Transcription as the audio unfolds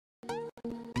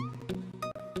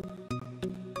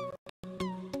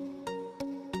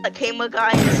that Kama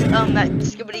guys, that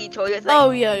Skibbity Toya thing.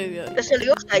 Oh yeah. That's what it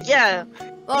looks like, yeah.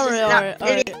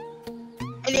 Alright.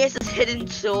 And he has this hidden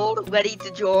sword ready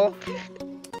to draw.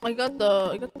 I got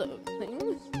the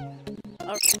things.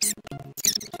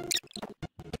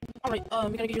 Alright,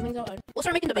 we gotta get your things out. We'll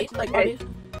start making the base, like, Okay.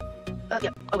 obvious.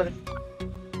 Yeah, 11.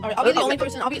 Alright, I'll be the only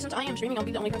person, since I am streaming, I'll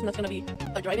be the only person that's gonna be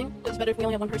driving. It's better if we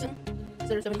only have one person,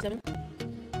 instead of 77.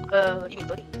 You mean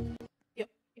 30? Yep.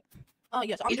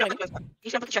 Yes, I'll be driving.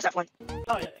 He's gonna put the chest at one.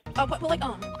 Oh, yeah. Put like,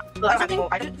 Well, I don't have more.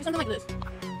 do something like this.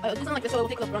 Do something like this so it will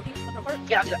take the front part.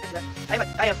 Yeah, I'll do that.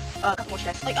 I have a couple more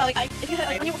chests. If you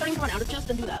when you're starting to run out of chests,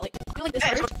 then do that. Like, do like this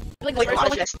Yeah, first. Do like wait, this a lot of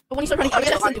first, chests. but when you start running out of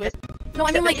chests, then do it. No,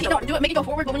 I mean like, do it, make it go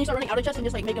forward, but when you start running out of chests, then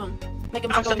just like make them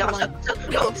I'm stuck now, I'm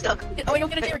stuck. Oh, you'll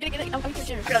get a chair, get it. I'm getting a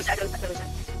chair. I don't.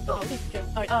 Oh, okay, sure.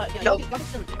 Alright, yeah, No. y'all get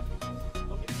some. Okay.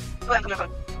 Oh, I'm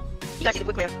coming. You guys see the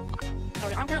quick man.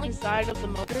 Alright, I'm currently inside of the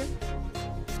motor.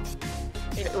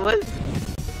 What?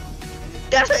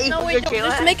 That's what No, wait,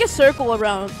 just make a circle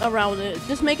around it.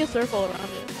 Just make a circle around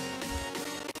it.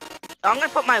 I'm gonna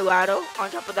put my ladder on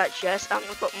top of that chest. I'm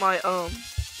gonna put my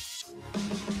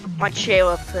my chair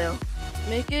up there.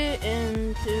 Make it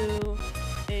into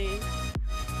a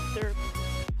circle.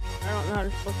 I don't know how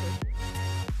to spell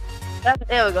it.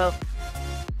 There we go.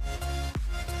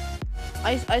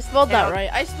 I spelled that right.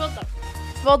 I spelled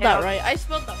that right.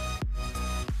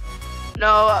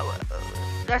 No,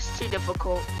 that's too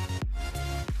difficult.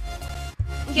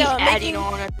 He's Yeah, adding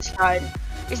on at the side.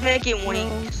 He's making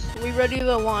wings. We ready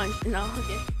to launch? No,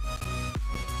 okay.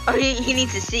 Oh, he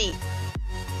needs a seat.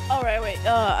 Alright, wait.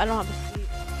 I don't have a seat.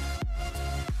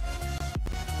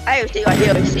 I have a seat right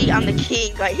here. See, I'm the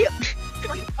king right here.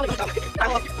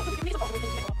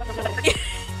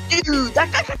 Dude,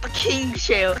 that guy got the king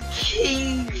shell.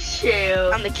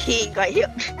 I'm the king right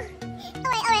here.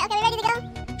 Alright, okay, we ready to go?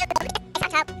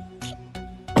 Top.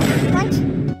 Launch.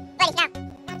 Ready, now.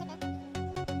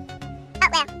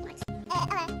 Oh,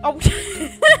 well. Oh.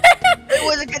 It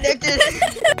wasn't connected.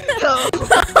 No.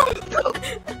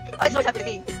 That's what happened to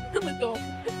me. Let's go.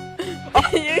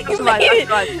 You made it.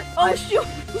 Oh shoot.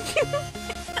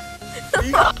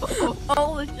 No.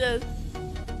 Oh, it's just.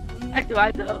 I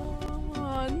survived though.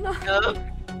 Oh no. No.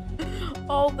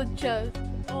 All the chest.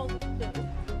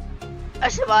 I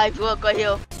survived. Look right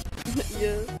here.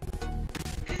 Yeah.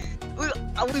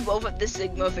 We both have the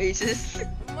Sigma faces.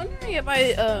 I'm wondering if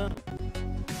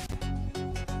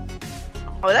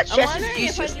Oh, that I'm chest wondering is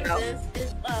useless if now.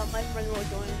 If my friend will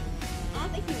join. I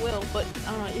don't think he will, but if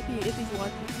he's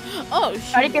watching. Oh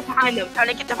shoot. Try to get behind them. Try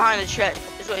to get behind the chest.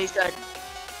 Is what he said.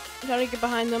 Try to get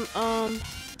behind them.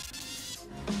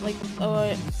 Like,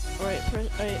 alright.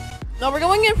 No, we're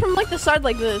going in from like the side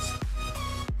like this.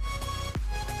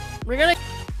 We're gonna.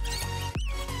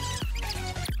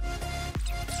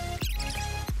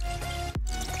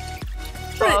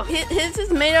 Oh. His is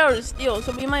made out of steel,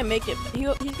 so we might make it.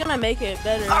 He's gonna make it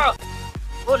better. Oh.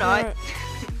 Or not.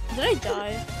 Did I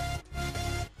die?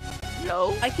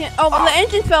 No. I can't. Oh, the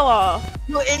engine fell off.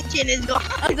 Your engine is gone.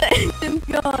 Oh, the engine's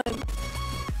gone.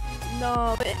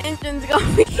 No, the engine's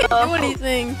gone. We can't do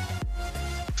anything.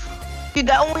 Dude,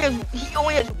 he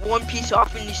only has one piece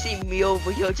off, and you see me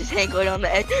over here just hanging on the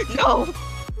end. No.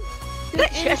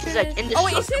 That chest is like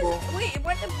indestructible. Oh wait, it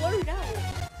went blurred out.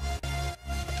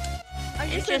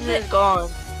 Engine is gone.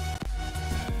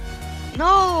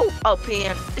 No. Oh,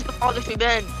 PM. It's the farthest we've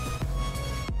been.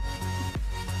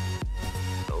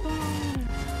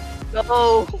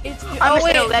 No. I'm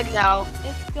missing a leg now.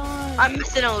 It's gone. I'm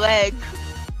missing a leg.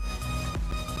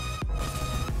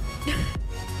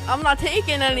 I'm not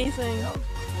taking anything. I'm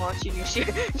watching you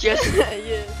shit. Just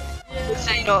Yeah.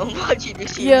 so you know, I'm watching you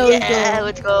shit. Yeah, Yeah,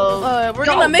 let's go. We're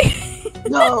gonna make.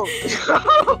 No.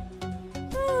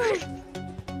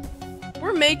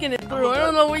 We're making it through. I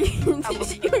don't know what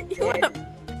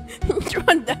you're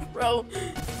on death row.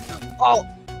 Oh.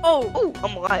 Oh. Oh,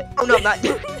 I'm alive. Oh no, I'm not.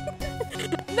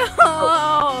 No.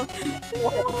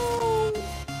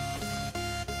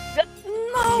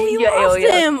 No, we lost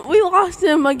him. We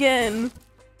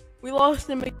lost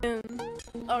him again.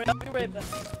 Alright, I'll be right back.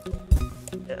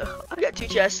 I got 2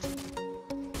 chests.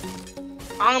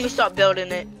 I'm gonna start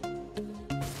building it.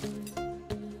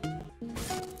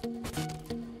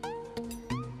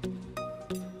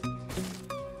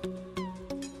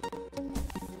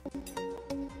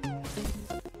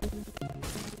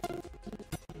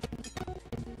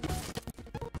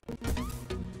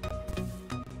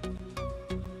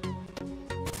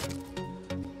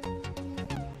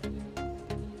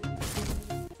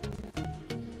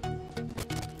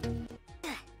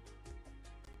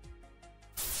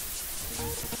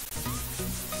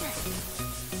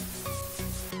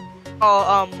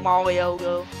 Mario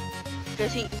though,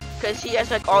 cause he has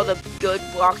like all the good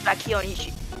blocks back here, and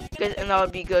and that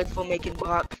would be good for making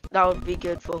blocks. That would be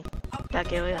good for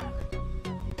that area.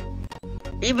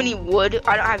 Even wood.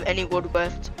 I don't have any wood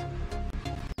left.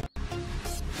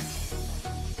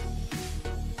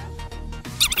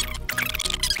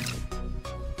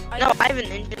 No, I have an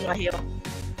engine right here.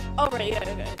 Oh right, yeah,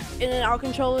 okay. And then I'll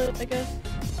control it, I guess.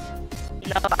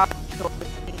 No, I'll control it.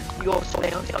 You're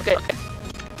okay. Okay.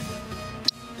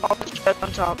 I'll put you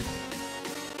on top.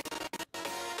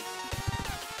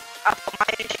 I put my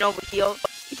engine over here.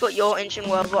 You put your engine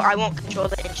wherever. I won't control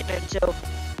the engine until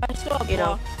I still have you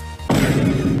know.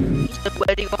 So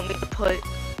where do you want me to put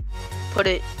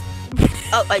it?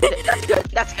 Oh, I did. That's good.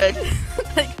 That's good.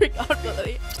 I forgot about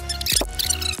that.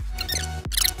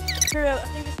 I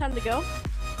think it's time to go.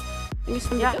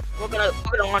 Yeah, we're gonna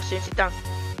launch it. Sit down.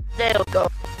 There we go.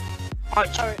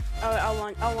 Launch. Alright, I'll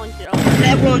launch it.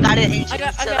 Everyone got an engine. I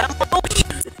got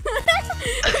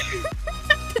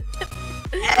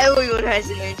Everyone has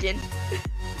an engine.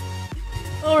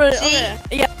 Alright, see?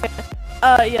 Okay.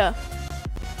 Yeah.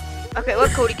 Okay,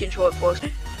 let Cody control it first.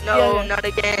 No, Yeah. not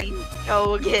again.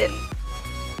 No, again.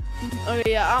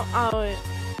 Okay, yeah, I'll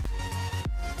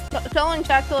tell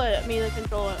chat to let me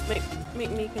control it.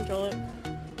 Make me control it.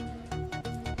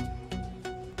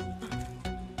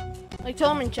 Like,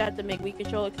 tell him in chat to make me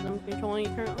control it because I'm controlling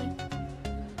it currently.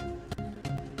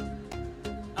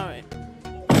 Alright.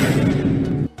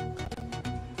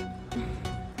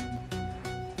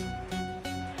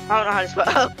 I don't know how to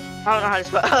spell.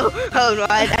 Oh no,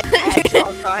 I had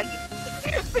songs on.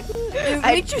 It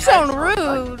makes you sound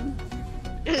rude.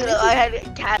 I had a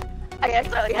cat. I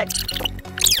accidentally had.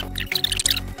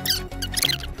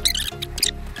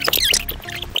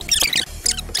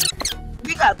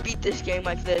 We gotta beat this game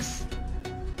like this.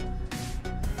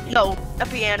 No, a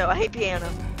piano. I hate piano.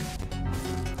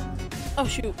 Oh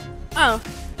shoot. Oh.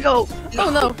 No. Oh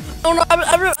no. Oh no.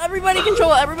 Everybody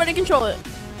control it. Everybody control it.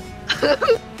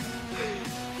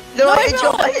 No, I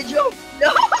hit you.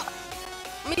 No.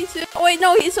 Me too. Oh wait,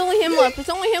 no. It's only him left. It's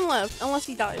only him left. Unless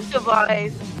he dies.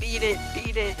 Survive. Beat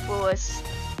it for us.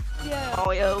 Yeah.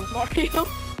 Mario.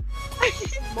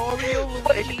 Mario,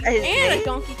 What is Luigi, his and name? a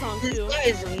Donkey Kong His too. name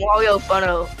is Mario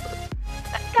Funno.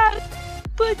 I gotta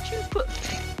put you.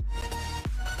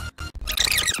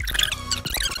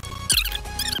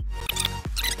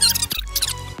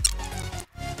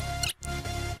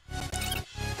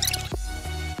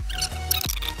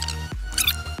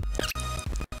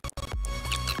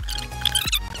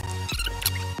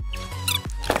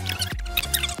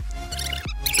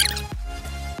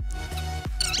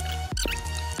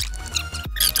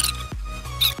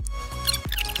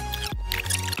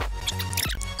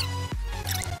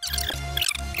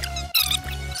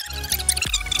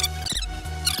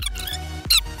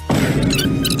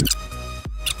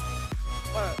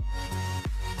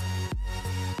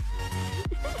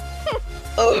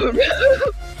 Oh no!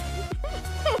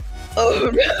 Oh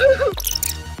no!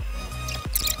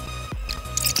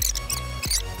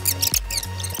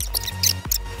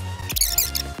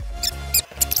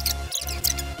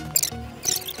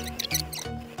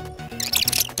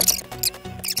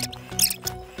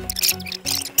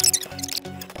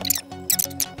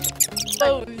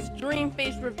 Oh, it's Dream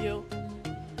Face review.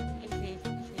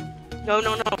 No.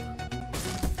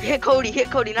 Hit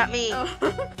Cody, not me. Oh.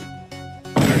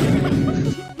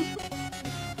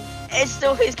 It's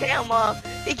still his camera.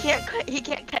 He can't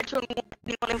catch anyone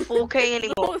in 4K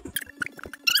anymore.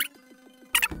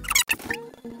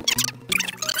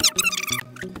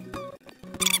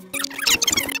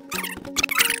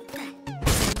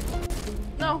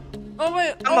 No. Oh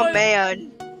wait. I'm a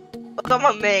man. Look, I'm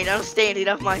a man. I'm standing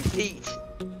off my feet.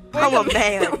 I'm a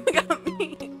man.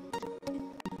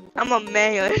 I'm a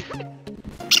man.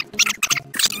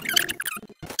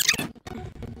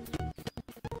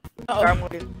 Oh. I'm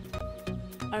with you.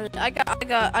 Alright, I got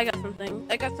something.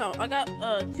 I got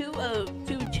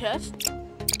two chests.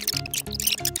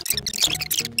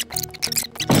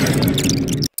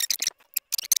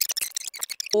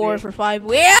 Four for 5.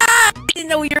 Yeah! I didn't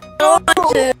know you were going to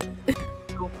launch it.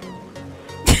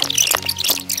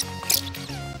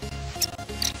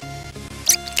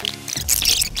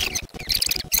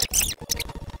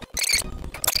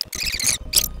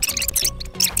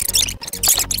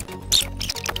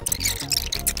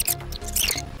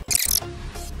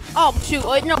 Oh shoot!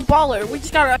 Wait, no, baller. We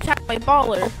just gotta attack my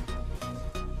baller.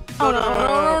 Oh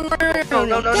no!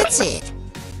 That's it.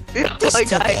 I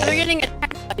died. They're getting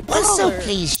attacked by baller. Also,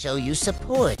 please show you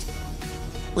support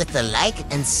with the like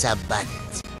and sub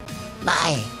buttons.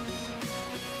 Bye.